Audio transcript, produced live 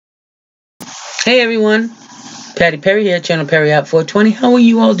Hey everyone, Patty Perry here, Channel Perry Out 420. How are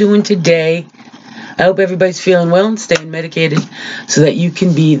you all doing today? I hope everybody's feeling well and staying medicated so that you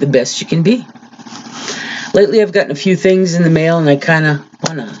can be the best you can be. Lately I've gotten a few things in the mail and I kind of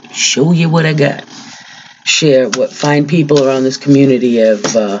want to show you what I got. Share what fine people around this community have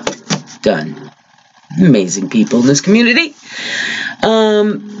done. Amazing people in this community.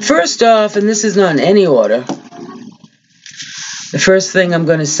 First off, and this is not in any order, the first thing I'm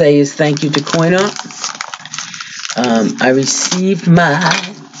going to say is thank you to CoinOp. I received my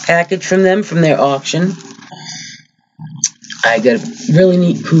package from them from their auction. I got a really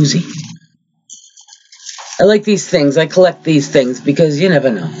neat koozie. I like these things. I collect these things because you never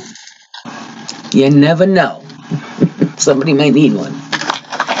know. You never know. Somebody might need one.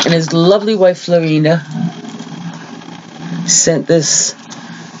 And his lovely wife Florina sent this.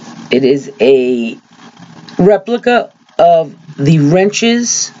 It is a replica of the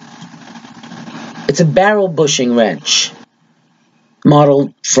wrenches. It's a barrel bushing wrench,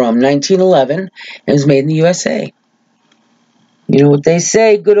 modeled from 1911, and it was made in the USA. You know what they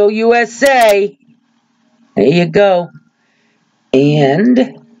say, good old USA. There you go. And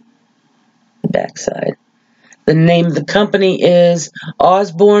the backside. The name of the company is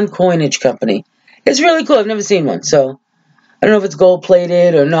Osborne Coinage Company. It's really cool. I've never seen one, so I don't know if it's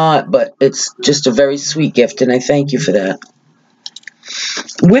gold-plated or not, but it's just a very sweet gift, and I thank you for that.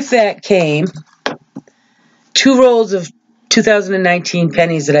 With that came 2 rolls of 2019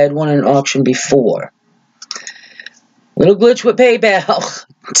 pennies that I had won in an auction before. Little glitch with PayPal.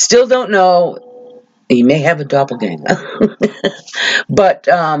 Still don't know. He may have a doppelganger. But,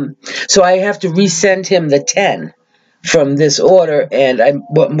 so I have to resend him the 10 from this order, and I'm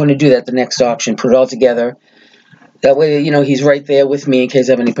going to do that at the next auction, put it all together. That way, you know, he's right there with me in case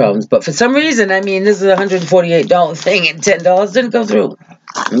I have any problems. But for some reason, I mean, this is a $148 thing, and $10 didn't go through.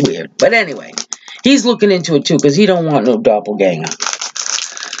 Weird. But anyway, he's looking into it, too, because he don't want no doppelganger.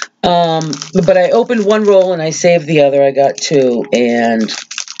 But I opened one roll, and I saved the other. I got 2, and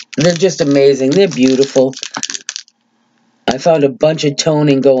they're just amazing. They're beautiful. I found a bunch of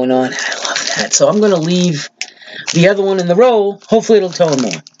toning going on. I love that. So I'm going to leave the other one in the roll. Hopefully it'll tone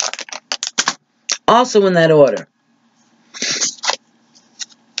more. Also in that order,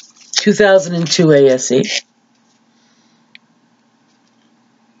 2002 ASE.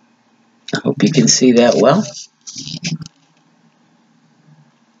 I hope you can see that well.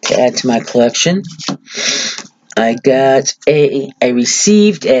 To add to my collection, I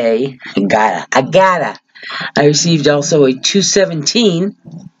received also a 217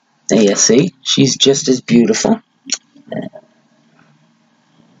 ASE. She's just as beautiful.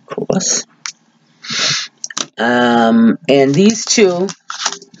 Of course. And these 2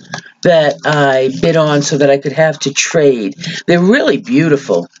 that I bid on so that I could have to trade. They're really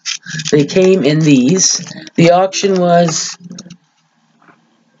beautiful. They came in these. The auction was,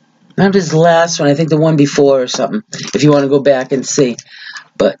 not his last one, I think the one before or something, if you want to go back and see.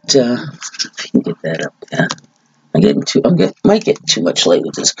 But, if you can get that up, yeah. Might get too much light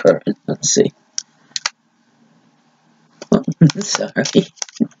with this curtain. Let's see. Oh, sorry.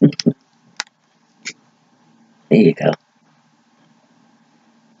 There you go.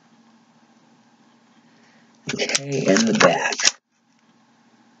 Okay, and the back.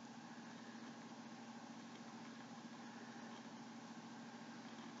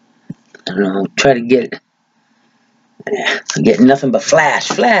 I don't know, try to get it. I'm getting nothing but flash.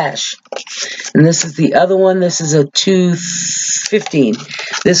 And this is the other one. This is a 215.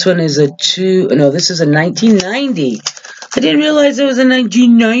 This one is this is a 1990. I didn't realize it was a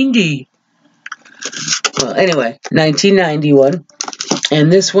 1990. Well, anyway, 1991. And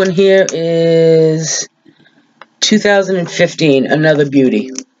this one here is 2015, another beauty.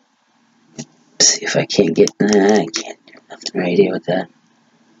 Let's see if I can't get, I can't do nothing right here with that.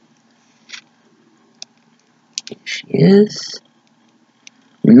 Here she is.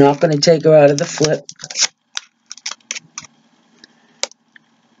 I'm not going to take her out of the flip.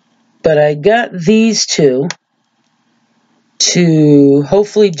 But I got these 2 to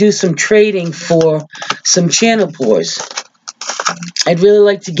hopefully do some trading for some channel pours. I'd really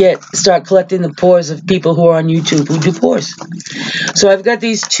like to start collecting the pours of people who are on YouTube who do pours. So I've got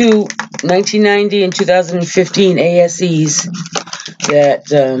these 2 1990 and 2015 ASEs that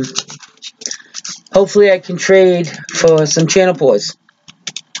hopefully I can trade for some channel pours.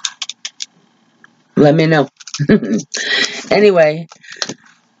 Let me know. Anyway,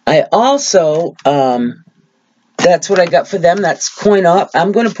 I also, that's what I got for them. That's CoinOp.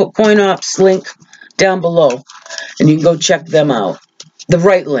 I'm going to put CoinOp's link down below, and you can go check them out. The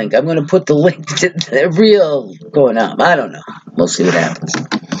right link. I'm going to put the link to the real CoinOp. I don't know. We'll see what happens.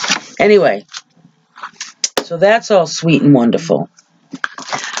 Anyway, So that's all sweet and wonderful.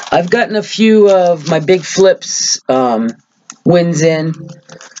 I've gotten a few of my big flips wins in,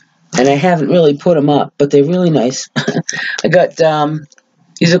 and I haven't really put them up, but they're really nice. I got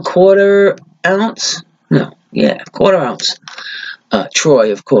these are quarter ounce. No, yeah, quarter ounce.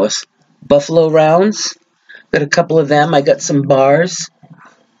 Troy, of course. Buffalo rounds. Got a couple of them. I got some bars.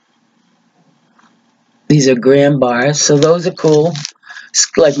 These are gram bars, so those are cool. It's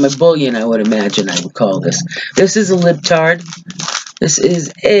like my bullion, I would imagine I would call this. This is a libtard. This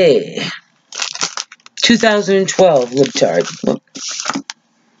is a 2012 libtard. Look.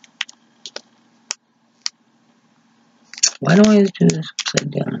 Why do I always do this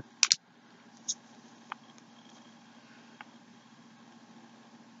upside down?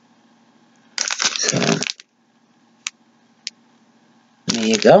 So, there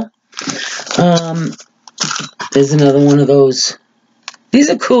you go. There's another one of those. These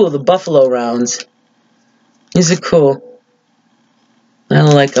are cool, the buffalo rounds. These are cool. I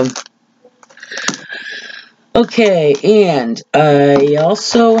like them. Okay, and I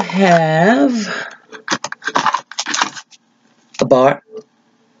also have a bar,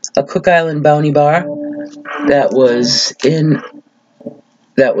 a Cook Island Bounty bar that was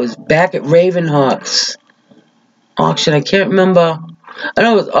back at Ravenhawk's auction. I can't remember. I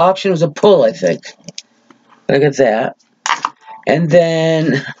know it was auction, it was a pull, I think. I got that. And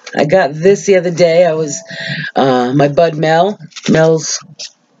then I got this the other day. I was, my bud Mel's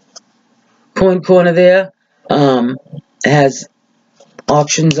Coin Corner there, has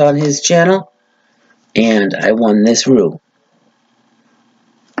auctions on his channel, and I won this rue.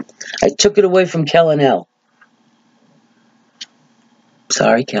 I took it away from Kellen L.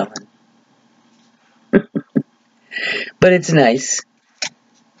 Sorry, Kellen. But it's nice.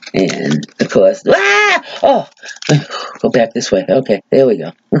 And, of course, oh, go back this way. Okay, there we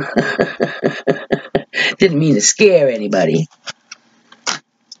go. Didn't mean to scare anybody.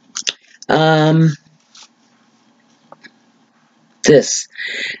 This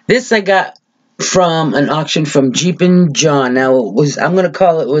I got from an auction from Jeepin' John. Now, I'm going to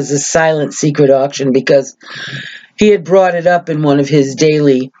call it was a silent secret auction because he had brought it up in one of his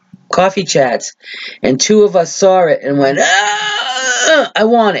daily coffee chats, and two of us saw it and went, I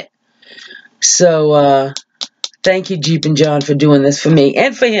want it. So, thank you, Jeepin' John, for doing this for me,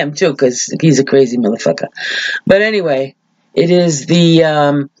 and for him, too, because he's a crazy motherfucker. But anyway, it is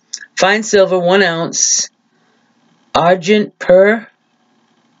the fine silver 1 ounce Argent Per.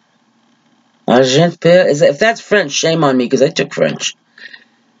 If that's French, shame on me, because I took French.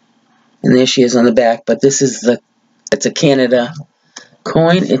 And there she is on the back, but this is it's a Canada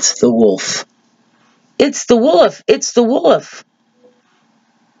coin. It's the wolf. It's the wolf. It's the wolf.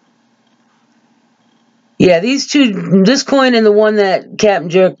 Yeah, these two, this coin and the one that Captain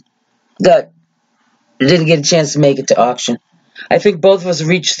Jerk didn't get a chance to make it to auction. I think both of us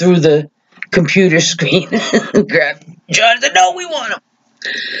reached through the computer screen and grabbed Jonathan. No, we want them.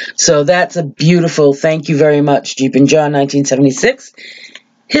 So that's a beautiful, thank you very much, Jeepin' John 1976.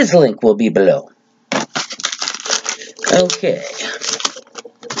 His link will be below. Okay,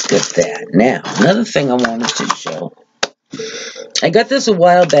 let's get that. Now, another thing I wanted to show. I got this a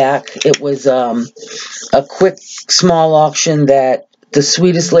while back. It was a quick, small auction that the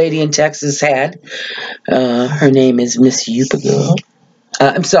sweetest lady in Texas had. Her name is Miss Yupa Girl.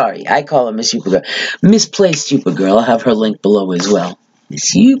 I'm sorry, I call her Miss Yupa Girl. Misplaced Yupa Girl. I'll have her link below as well.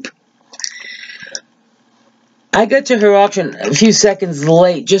 Miss Yup. I got to her auction a few seconds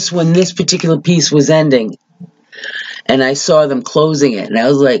late, just when this particular piece was ending. And I saw them closing it, and I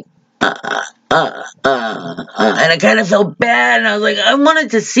was like, and I kind of felt bad, and I was like, I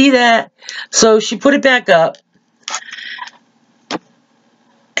wanted to see that. So she put it back up,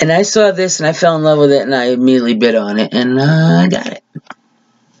 and I saw this, and I fell in love with it, and I immediately bid on it, and I got it.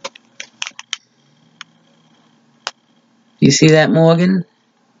 You see that, Morgan?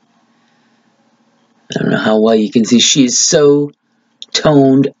 I don't know how well you can see. She's so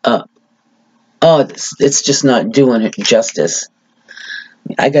toned up. Oh, it's just not doing it justice.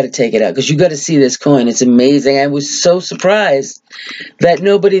 I got to take it out because you got to see this coin. It's amazing. I was so surprised that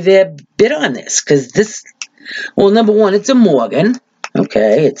nobody there bid on this because this, well, number one, it's a Morgan.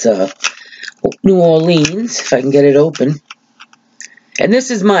 Okay, it's a New Orleans, if I can get it open. And this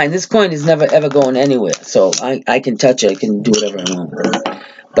is mine. This coin is never, ever going anywhere. So I can touch it. I can do whatever I want with it.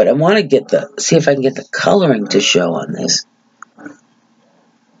 But I want to see if I can get the coloring to show on this.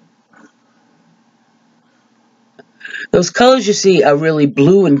 Those colors you see are really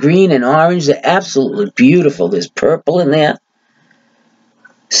blue and green and orange. They're absolutely beautiful. There's purple in there.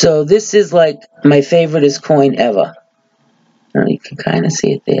 So this is like my favoriteest coin ever. You can kind of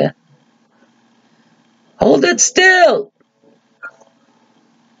see it there. Hold it still.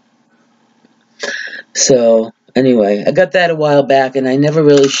 So, anyway, I got that a while back, and I never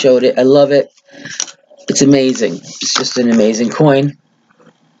really showed it. I love it. It's amazing. It's just an amazing coin.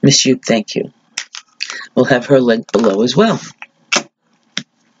 Miss you, thank you. We'll have her link below as well.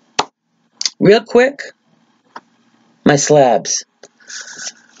 Real quick, my slabs.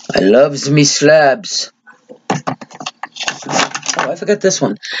 I loves me slabs. Oh, I forgot this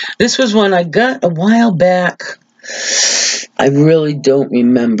one. This was one I got a while back. I really don't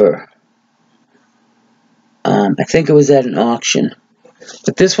remember. I think it was at an auction.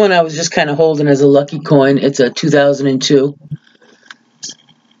 But this one I was just kind of holding as a lucky coin. It's a 2002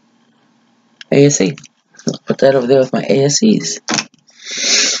 ASE. I'll put that over there with my ASEs.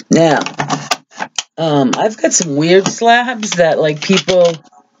 Now, I've got some weird slabs that, like, people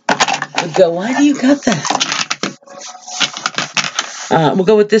would go, why do you got that? We'll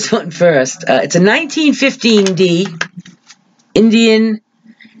go with this one first. It's a 1915D Indian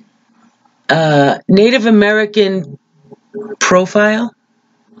Native American profile.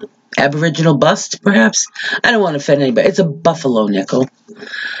 Aboriginal bust, perhaps? I don't want to offend anybody. It's a buffalo nickel.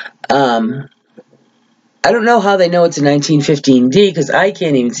 I don't know how they know it's a 1915D because I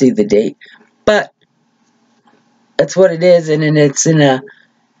can't even see the date. But that's what it is, and then it's in a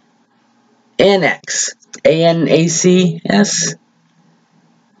annex. ANACS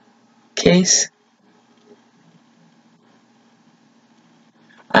case.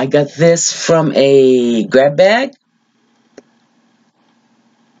 I got this from a grab bag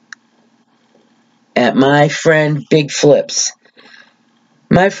at my friend Big Flip's.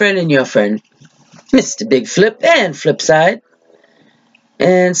 My friend and your friend, Mr. Big Flip and Flipside.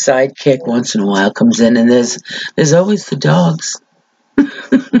 And Sidekick once in a while comes in, and there's always the dogs.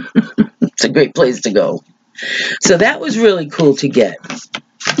 It's a great place to go. So that was really cool to get.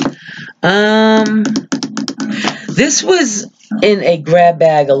 This was in a grab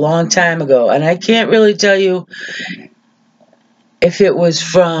bag a long time ago, and I can't really tell you if it was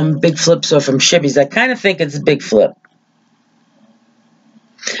from Big Flip's or from Shibby's. I kind of think it's Big Flip.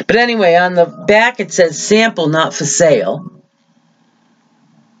 But anyway, on the back it says sample, not for sale.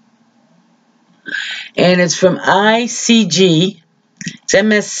 And it's from ICG. It's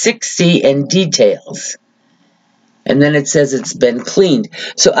MS60 and details. And then it says it's been cleaned.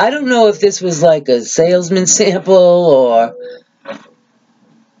 So I don't know if this was like a salesman sample or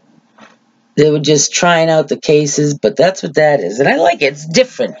they were just trying out the cases, but that's what that is. And I like it. It's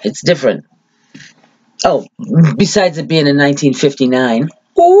different. It's different. Oh, besides it being in 1959.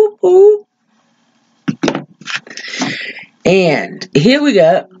 Ooh, ooh. And here we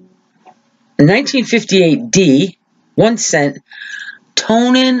got 1958D, 1 cent,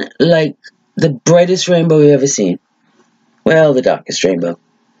 toning like the brightest rainbow you've ever seen. Well, the darkest rainbow.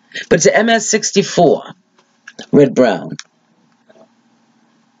 But it's an MS64, red-brown.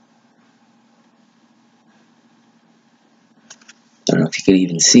 I don't know if you could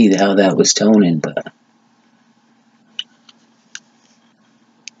even see how that was toning, but...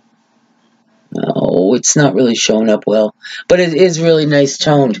 No, it's not really showing up well. But it is really nice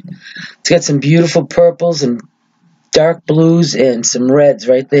toned. It's got some beautiful purples and dark blues and some reds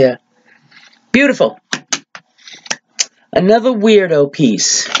right there. Beautiful. Another weirdo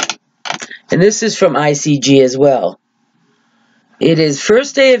piece. And this is from ICG as well. It is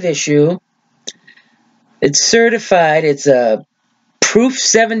first day of issue. It's certified. It's a Proof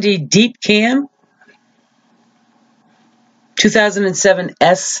 70 Deep Cam. 2007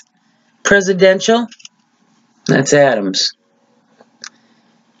 S Presidential. That's Adams.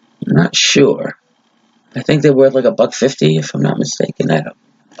 I'm not sure. I think they're worth like $1.50 if I'm not mistaken. I don't know.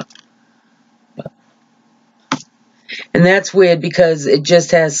 And that's weird because it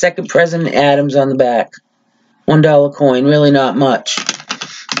just has Second President Adams on the back. $1 coin. Really not much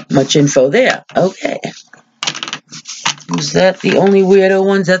info there. Okay. Was that the only weirdo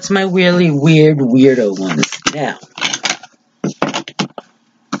ones? That's my really weird weirdo ones. Now.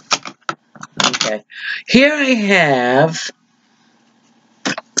 Okay. Here I have...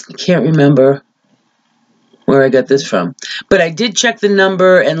 I can't remember where I got this from. But I did check the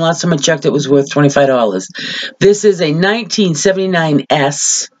number, and last time I checked it was worth $25. This is a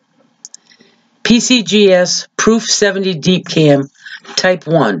 1979S PCGS Proof 70 Deep Cam Type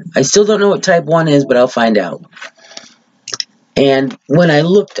 1. I still don't know what Type 1 is, but I'll find out. And when I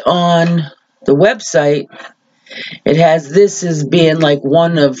looked on the website, it has this as being like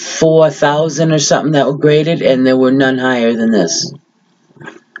one of 4,000 or something that were graded, and there were none higher than this.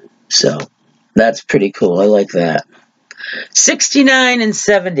 So, that's pretty cool. I like that. 69 and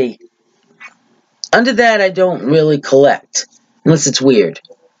 70. Under that, I don't really collect. Unless it's weird.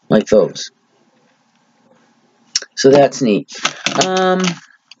 Like those. So that's neat.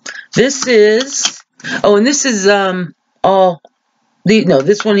 This is, oh, and this is all the, no,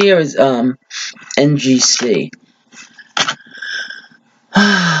 this one here is NGC.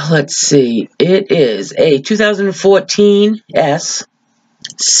 Let's see. It is a 2014 S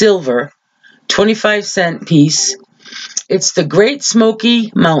silver 25-cent piece. It's the Great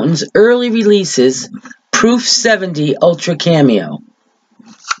Smoky Mountains Early Releases Proof 70 Ultra Cameo.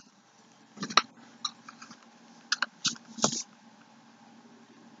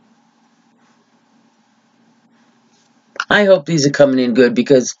 I hope these are coming in good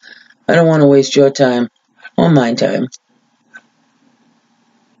because I don't want to waste your time or my time.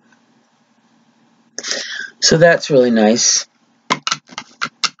 So that's really nice.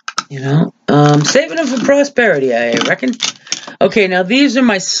 You know, saving them for prosperity, I reckon. Okay, now these are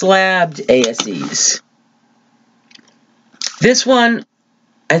my slabbed ASEs. This one,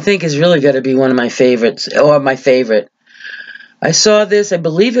 I think, is really got to be one of my favorites, or my favorite. I saw this, I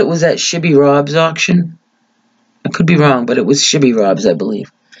believe it was at Shibby Rob's auction. I could be wrong, but it was Shibby Rob's, I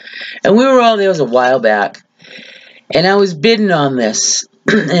believe. And we were all there, it was a while back. And I was bidding on this.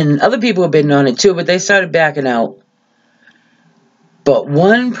 And other people were bidding on it too, but they started backing out. But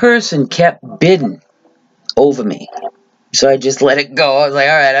one person kept bidding over me. So I just let it go. I was like,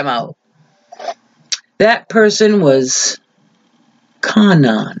 alright, I'm out. That person was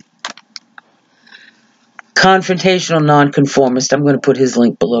Canaan. Confrontational nonconformist. I'm going to put his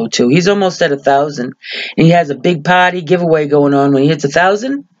link below too. He's almost at 1,000. And he has a big party giveaway going on when he hits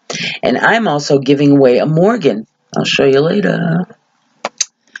 1,000. And I'm also giving away a Morgan. I'll show you later.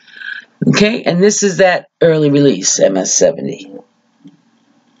 Okay, and this is that early release, MS-70. Isn't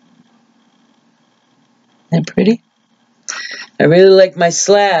that pretty? I really like my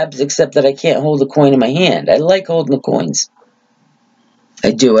slabs, except that I can't hold the coin in my hand. I like holding the coins. I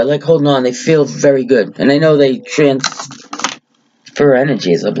do. I like holding on. They feel very good. And I know they transfer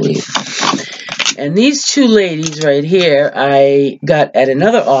energies, I believe. And these two ladies right here, I got at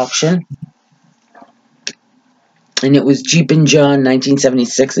another auction. And it was Jeep and John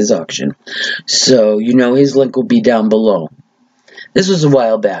 1976's auction. So, you know, his link will be down below. This was a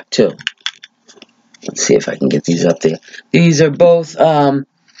while back, too. Let's see if I can get these up there. These are both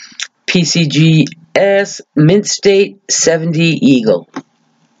PCGS Mint State 70 Eagle.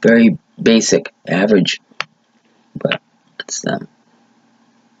 Very basic, average. But it's them.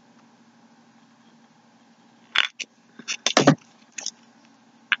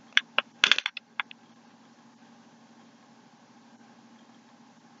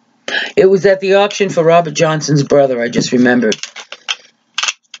 It was at the auction for Robert Johnson's brother, I just remembered.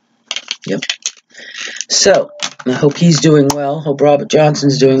 Yep. So, I hope he's doing well. Hope Robert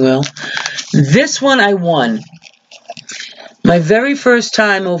Johnson's doing well. This one I won. My very first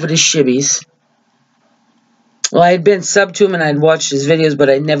time over to Shibby's. Well, I had been sub to him and I'd watched his videos, but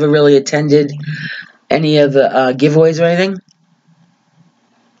I never really attended any of the giveaways or anything.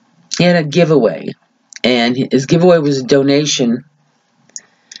 He had a giveaway. And his giveaway was a donation.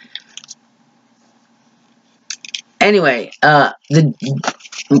 Anyway, what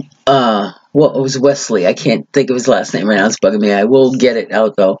was Wesley? I can't think of his last name right now. It's bugging me. I will get it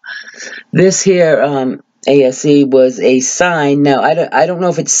out though. This here ASE was a sign. Now I don't know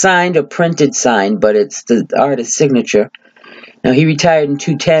if it's signed or printed sign, but it's the artist's signature. Now he retired in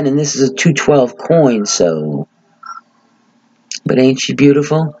 210, and this is a 212 coin. So, but ain't she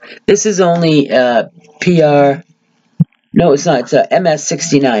beautiful? This is only PR. No, it's not. It's a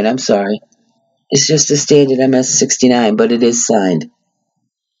MS-69. I'm sorry. It's just a standard MS-69, but it is signed.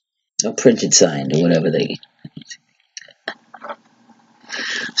 Or printed signed, or whatever they...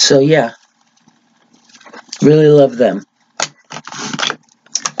 So, yeah. Really love them.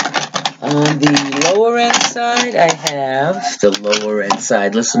 On the lower end side, I have... The lower end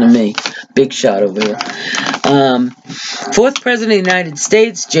side, listen to me. Big shot over here. Fourth President of the United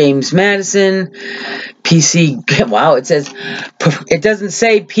States, James Madison... PC, wow, it says, it doesn't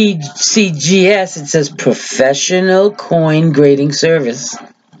say PCGS, it says Professional Coin Grading Service.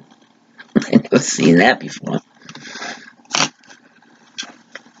 I've never seen that before.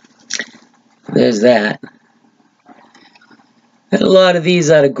 There's that. A lot of these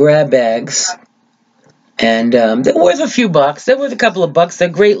out of grab bags. And they're worth a few bucks. They're worth a couple of bucks. They're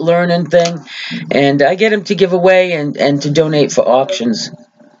a great learning thing. And I get them to give away and to donate for auctions.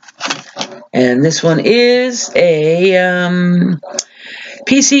 And this one is a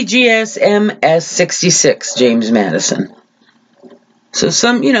PCGS MS-66, James Madison. So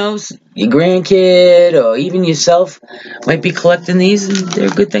some, you know, your grandkid or even yourself might be collecting these, and they're a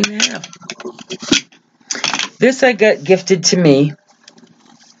good thing to have. This I got gifted to me.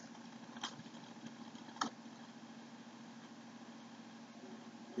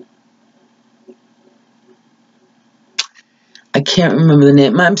 can't remember the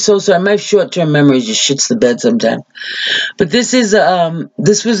name. I'm so sorry. My short-term memory just shits the bed sometimes. But this is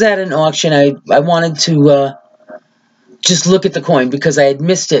this was at an auction. I wanted to just look at the coin because I had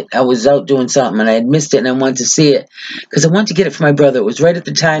missed it. I was out doing something and I had missed it and I wanted to see it because I wanted to get it for my brother. It was right at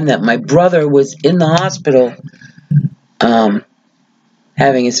the time that my brother was in the hospital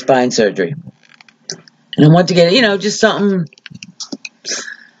having his spine surgery. And I wanted to get it, you know, just something.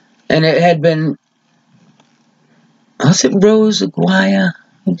 And it had been, was it Rose Aguirre?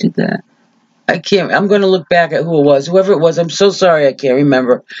 Who did that? I can't, I'm going to look back at who it was. Whoever it was, I'm so sorry I can't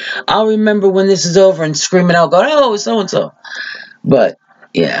remember. I'll remember when this is over and scream it out, going, oh, so-and-so. But,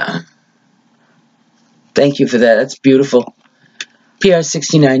 yeah. Thank you for that. That's beautiful.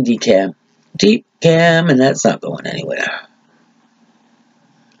 PR69 decam. Deep cam, and that's not going anywhere.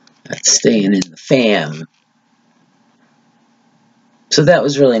 That's staying in the fam. So that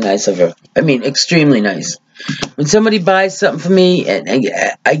was really nice of her. I mean, extremely nice. When somebody buys something for me, and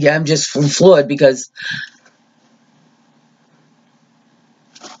I'm just floored because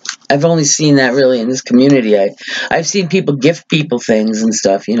I've only seen that really in this community. I've seen people gift people things and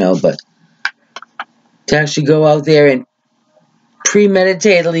stuff, you know, but to actually go out there and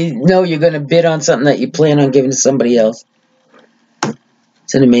premeditatedly know you're going to bid on something that you plan on giving to somebody else,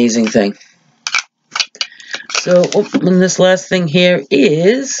 it's an amazing thing. So, and this last thing here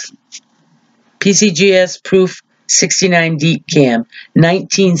is PCGS Proof 69 Deep Cam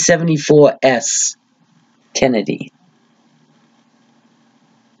 1974S Kennedy.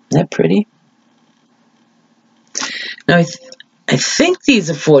 Isn't that pretty? Now, I think these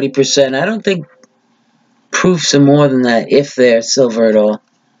are 40%. I don't think proofs are more than that if they're silver at all.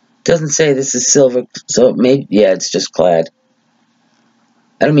 It doesn't say this is silver, so it may, yeah, it's just clad.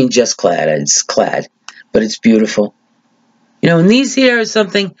 I don't mean just clad, it's clad, but it's beautiful. You know, and these here are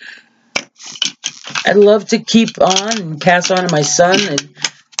something I'd love to keep on and pass on to my son, and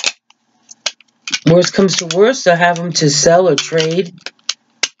worst comes to worst, I'll have them to sell or trade.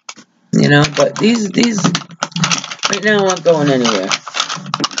 You know, but these right now aren't going anywhere.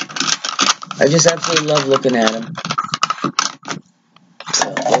 I just absolutely love looking at them.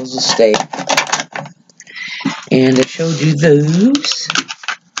 So those will stay. And I showed you those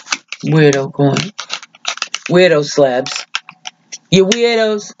weirdo coin. Weirdo slabs. You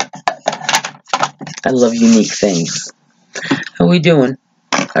weirdos. I love unique things. How we doing?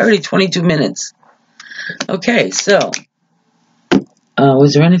 Already 22 minutes. Okay, so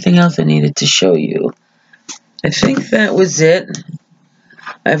was there anything else I needed to show you? I think that was it.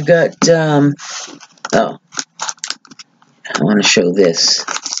 I've got, oh, I want to show this.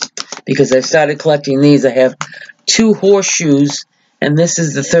 Because I've started collecting these. I have 2 horseshoes, and this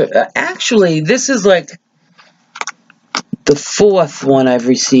is the third. Actually, this is like the 4th one I've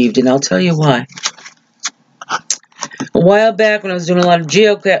received, and I'll tell you why. A while back, when I was doing a lot of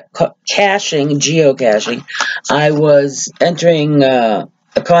geocaching, I was entering a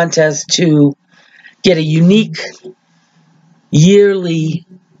contest to get a unique yearly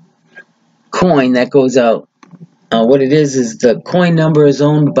coin that goes out. What it is the coin number is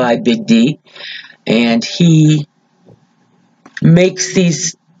owned by Big D, and he makes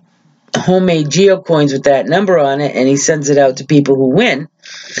these homemade geocoins with that number on it, and he sends it out to people who win.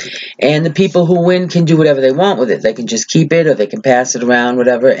 And the people who win can do whatever they want with it. They can just keep it, or they can pass it around,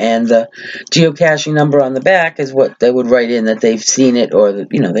 whatever. And the geocaching number on the back is what they would write in, that they've seen it, or that,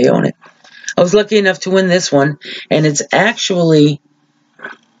 you know, they own it. I was lucky enough to win this one, and it's actually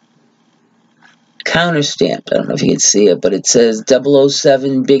counter stamped. I don't know if you can see it, but it says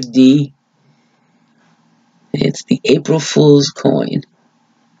 007 Big D. It's the April Fool's coin.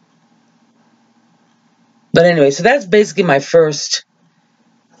 But anyway, so that's basically my first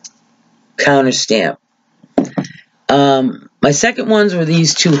counter stamp. My second ones were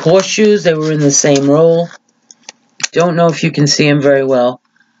these 2 horseshoes. They were in the same roll. Don't know if you can see them very well,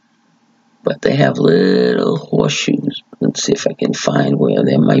 but they have little horseshoes. Let's see if I can find where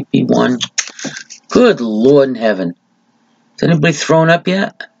there might be one. Good Lord in heaven. Is anybody thrown up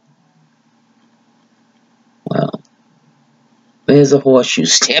yet? Well, there's a horseshoe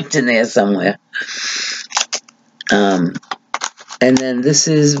stamped in there somewhere. And then this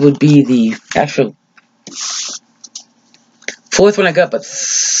would be the actual 4th one I got, but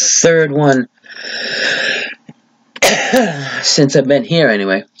 3rd one since I've been here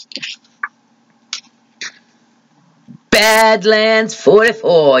anyway. Badlands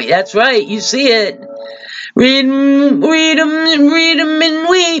 44. That's right, you see it. Read 'em and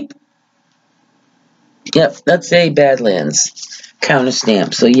weep. Yep, that's a Badlands counter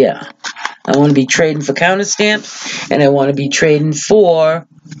stamp. So yeah, I want to be trading for counter stamps, and I want to be trading for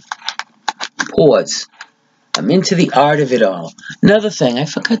pours. I'm into the art of it all. Another thing, I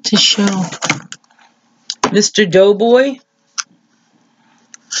forgot to show. Mr. Doughboy.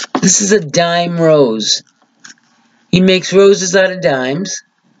 This is a dime rose. He makes roses out of dimes.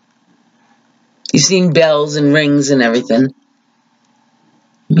 You've seen bells and rings and everything.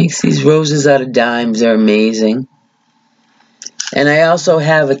 He makes these roses out of dimes. They're amazing. And I also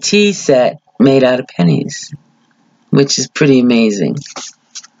have a tea set made out of pennies, which is pretty amazing.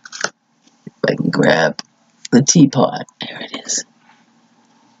 If I can grab the teapot. There it is.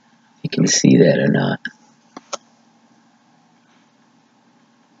 You can see that or not.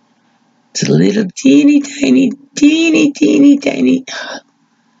 It's a little teeny tiny pain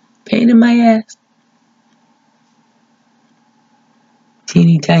in my ass.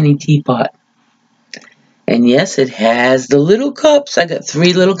 Teeny tiny teapot. And yes, it has the little cups. I got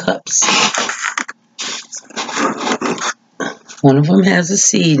 3 little cups. One of them has a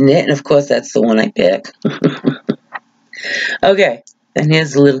seed in it, and of course that's the one I pick. Okay, and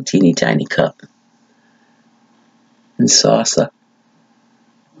here's the little teeny tiny cup and saucer.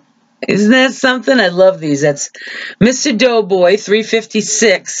 Isn't that something? I love these. That's Mr. Doughboy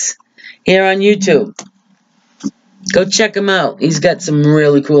 356 here on YouTube. Go check him out. He's got some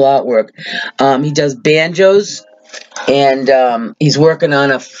really cool artwork. He does banjos, and he's working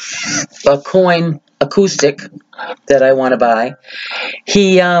on a coin acoustic that I want to buy.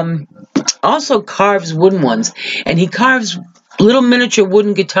 He also carves wooden ones, and he carves little miniature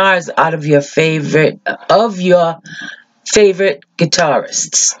wooden guitars out of your favorite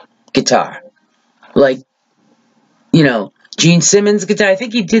guitarist's guitar. Like, you know, Gene Simmons' guitar. I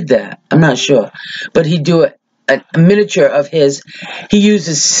think he did that. I'm not sure. But he'd do a miniature of his. He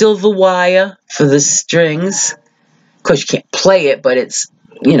uses silver wire for the strings. Of course, you can't play it, but it's,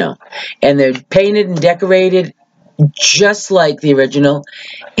 you know. And they're painted and decorated just like the original.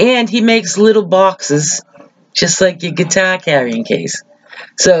 And he makes little boxes just like your guitar carrying case.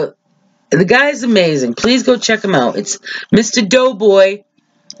 So, the guy's amazing. Please go check him out. It's Mr. Doughboy,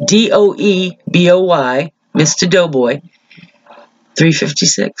 Doeboy, Mr. Doughboy,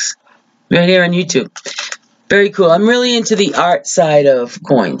 356, right here on YouTube. Very cool. I'm really into the art side of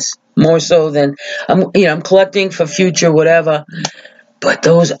coins, more so than I'm collecting for future whatever. But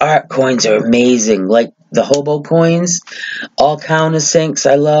those art coins are amazing, like the hobo coins, all countersinks.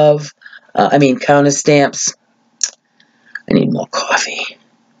 I love. Counter stamps. I need more coffee.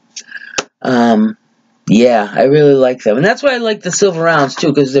 Yeah, I really like them. And that's why I like the silver rounds,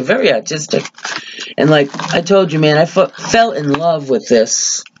 too, because they're very artistic. And like I told you, man, I fell in love with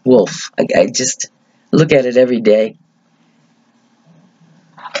this wolf. I just look at it every day.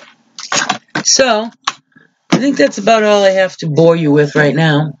 So, I think that's about all I have to bore you with right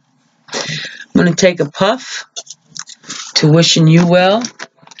now. I'm going to take a puff to wishing you well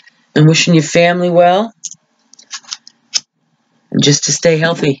and wishing your family well. And just to stay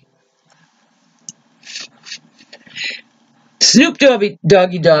healthy. Snoop Doggy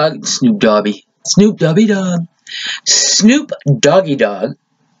Dogg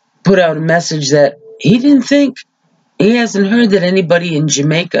put out a message that he didn't think, he hasn't heard that anybody in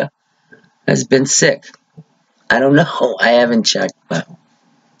Jamaica has been sick. I don't know. I haven't checked, but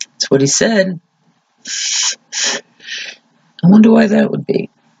that's what he said. I wonder why that would be.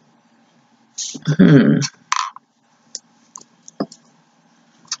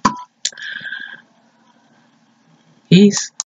 Peace.